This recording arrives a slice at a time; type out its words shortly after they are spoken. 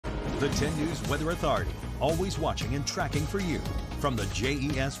The 10 News Weather Authority, always watching and tracking for you from the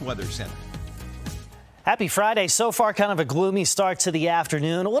JES Weather Center. Happy Friday. So far, kind of a gloomy start to the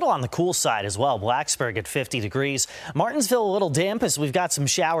afternoon. A little on the cool side as well. Blacksburg at 50 degrees. Martinsville a little damp as we've got some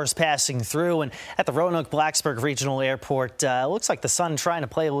showers passing through. And at the Roanoke-Blacksburg Regional Airport, looks like the sun trying to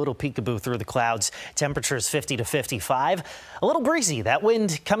play a little peekaboo through the clouds. Temperatures 50 to 55. A little breezy. That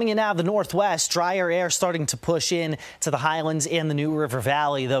wind coming in out of the northwest. Drier air starting to push in to the Highlands and the New River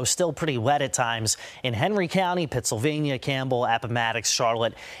Valley, though still pretty wet at times in Henry County, Pittsylvania, Campbell, Appomattox,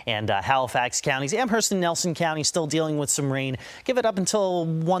 Charlotte, and Halifax counties. Amherst and Nelson County still dealing with some rain. Give it up until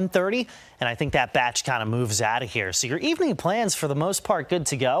 1:30, and I think that batch kind of moves out of here. So your evening plans, for the most part, good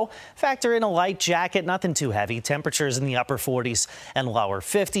to go. Factor in a light jacket, nothing too heavy. Temperatures in the upper 40s and lower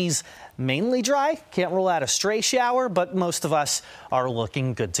 50s. Mainly dry. Can't rule out a stray shower, but most of us are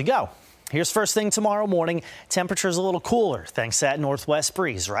looking good to go. Here's first thing tomorrow morning. Temperatures a little cooler thanks to that northwest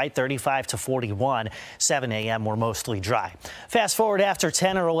breeze, right? 35 to 41. 7 a.m. we're mostly dry. Fast forward after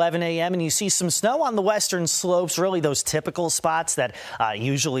 10 or 11 a.m. and you see some snow on the western slopes, really those typical spots that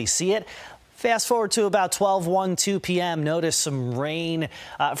usually see it. Fast forward to about 12, 1, 2 p.m. Notice some rain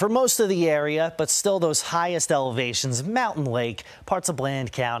for most of the area, but still those highest elevations, Mountain Lake, parts of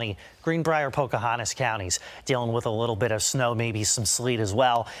Bland County, Greenbrier, Pocahontas counties dealing with a little bit of snow, maybe some sleet as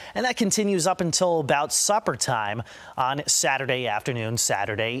well. And that continues up until about supper time on Saturday afternoon,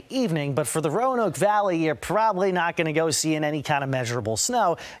 Saturday evening. But for the Roanoke Valley, you're probably not going to go seeing any kind of measurable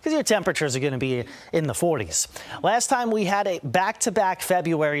snow because your temperatures are going to be in the 40s. Last time we had a back-to-back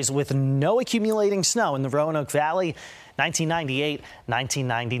Februaries with no accumulating snow in the Roanoke Valley. 1998,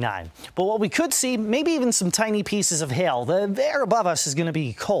 1999. But what we could see, maybe even some tiny pieces of hail. The air above us is going to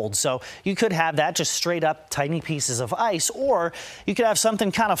be cold, so you could have that, just straight up tiny pieces of ice, or you could have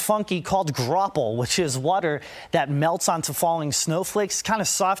something kind of funky called grapple, which is water that melts onto falling snowflakes, kind of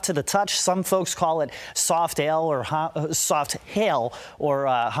soft to the touch. Some folks call it soft hail or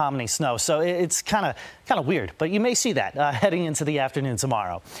hominy snow. So it's kind of weird, but you may see that heading into the afternoon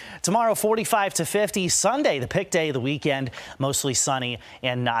tomorrow. Tomorrow, 45 to 50. Sunday, the pick day of the weekend, mostly sunny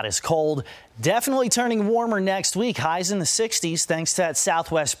and not as cold. Definitely turning warmer next week. Highs in the 60s thanks to that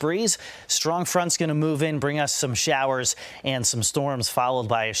southwest breeze. Strong front's going to move in, bring us some showers and some storms, followed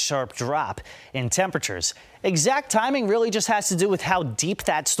by a sharp drop in temperatures. Exact timing really just has to do with how deep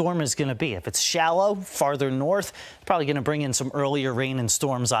that storm is going to be. If it's shallow, farther north, probably going to bring in some earlier rain and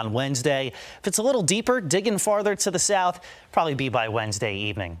storms on Wednesday. If it's a little deeper, digging farther to the south, probably be by Wednesday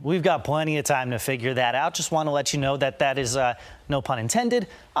evening. We've got plenty of time to figure that out. Just want to let you know that that is, no pun intended,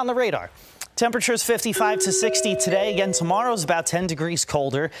 on the radar. Temperatures 55 to 60 today. Again, tomorrow's about 10 degrees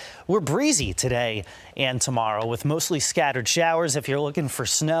colder. We're breezy today and tomorrow with mostly scattered showers. If you're looking for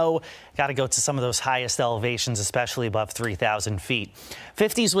snow, got to go to some of those highest elevations, especially above 3,000 feet.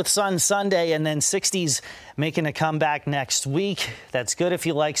 50s with sun Sunday, and then 60s making a comeback next week. That's good if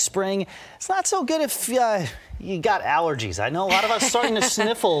you like spring. It's not so good if you got allergies. I know a lot of us starting to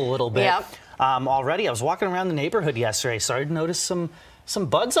sniffle a little bit already. I was walking around the neighborhood yesterday, started to notice some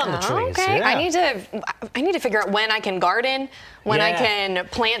buds on the trees. Okay, yeah. I need to figure out when I can garden, when I can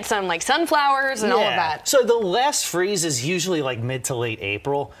plant some like sunflowers and all of that. So the last freeze is usually like mid to late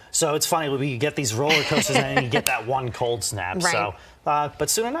April. So it's funny, you get these roller coasters and then you get that one cold snap. Right. So, but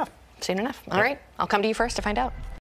soon enough. Soon enough. All right, I'll come to you first to find out.